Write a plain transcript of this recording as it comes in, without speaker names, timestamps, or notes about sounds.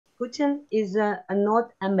Putin is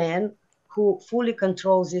not a man who fully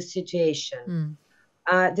controls this situation.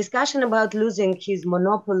 Mm. Discussion about losing his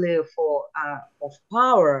monopoly of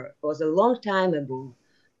power was a long time ago,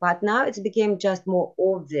 but now it's became just more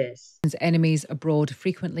obvious. Enemies abroad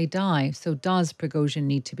frequently die, so does Prigozhin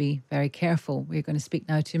need to be very careful? We're going to speak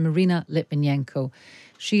now to Marina Litvinenko.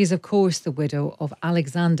 She is, of course, the widow of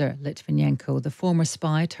Alexander Litvinenko, the former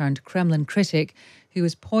spy turned Kremlin critic who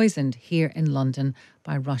was poisoned here in London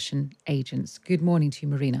by Russian agents. Good morning to you,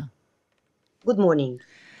 Marina. Good morning.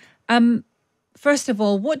 First of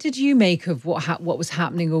all, what did you make of what was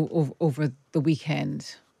happening over the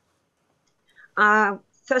weekend?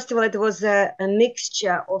 First of all, it was a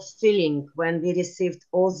mixture of feeling when we received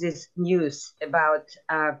all this news about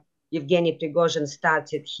Yevgeny Prigozhin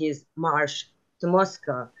started his march to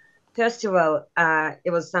Moscow. First of all,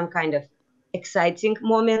 it was some kind of exciting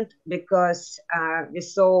moment because we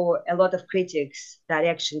saw a lot of critics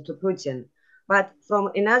direction to Putin. But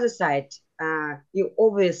from another side, you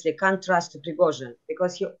obviously can't trust Prigozhin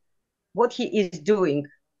because what he is doing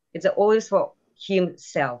is always for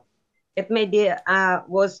himself. It maybe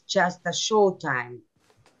was just a show time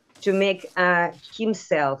to make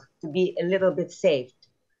himself to be a little bit safe.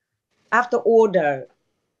 After order,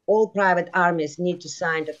 all private armies need to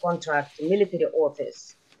sign a contract to military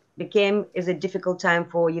office. Is a difficult time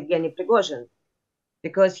for Yevgeny Prigozhin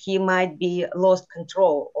because he might be lost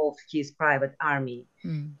control of his private army.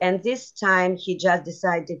 And this time he just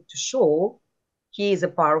decided to show he is a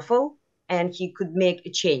powerful and he could make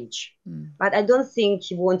a change. But I don't think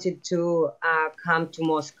he wanted to come to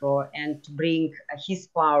Moscow and to bring his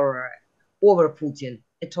power over Putin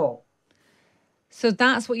at all. So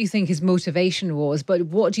that's what you think his motivation was. But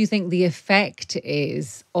what do you think the effect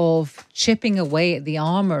is of chipping away at the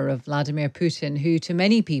armour of Vladimir Putin, who to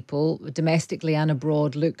many people, domestically and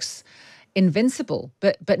abroad, looks invincible,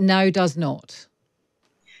 but now does not?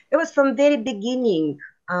 It was from very beginning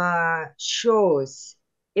shows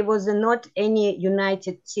it was not any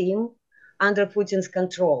united team under Putin's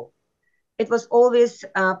control. It was always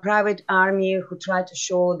a private army who tried to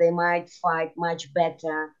show they might fight much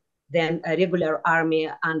better than a regular army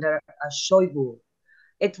under Shoigu.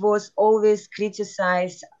 It was always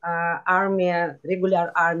criticized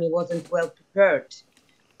regular army wasn't well prepared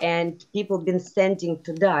and people been sending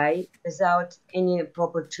to die without any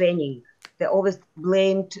proper training. They always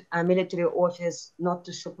blamed a military office not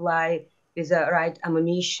to supply with the right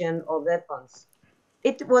ammunition or weapons.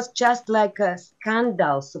 It was just like a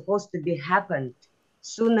scandal supposed to be happened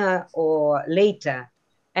sooner or later.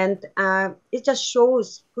 And it just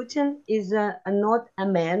shows Putin is not a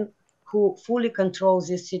man who fully controls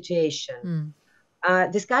this situation.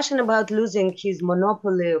 Discussion about losing his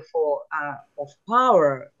monopoly of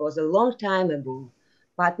power was a long time ago,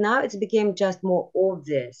 but now it became just more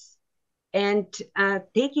obvious. And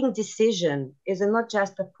taking decision is not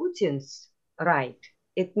just a Putin's right.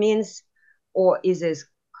 It means, or is a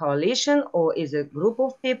coalition, or is a group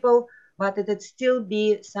of people, but it would still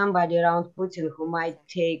be somebody around Putin who might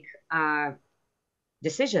take a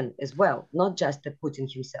decision as well, not just Putin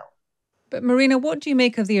himself. But Marina, what do you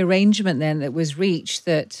make of the arrangement then that was reached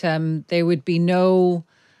that there would be no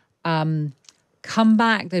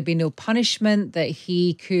comeback, there'd be no punishment, that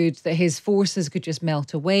his forces could just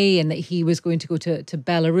melt away and that he was going to go to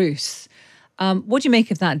Belarus? What do you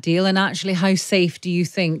make of that deal? And actually, how safe do you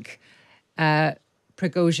think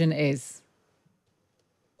Prigozhin is?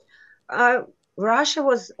 Russia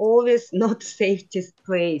was always not safest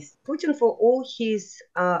place. Putin, for all his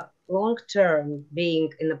long term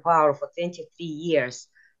being in the power for 23 years,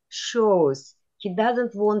 shows he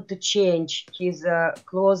doesn't want to change his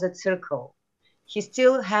closet circle. He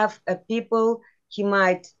still have people he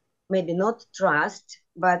might maybe not trust,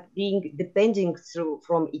 but being depending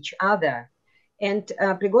from each other. And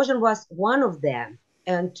Prigozhin was one of them.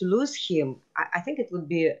 And to lose him, I think it would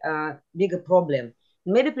be a bigger problem.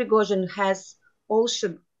 Maybe Prigozhin has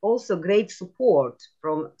also great support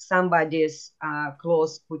from somebody's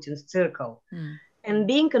close Putin circle. And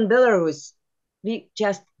being in Belarus, we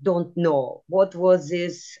just don't know what was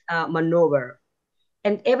this maneuver.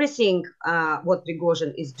 And everything what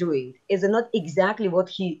Prigozhin is doing is not exactly what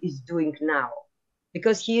he is doing now,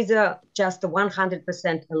 because he's just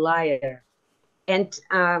 100% a liar. And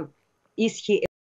is he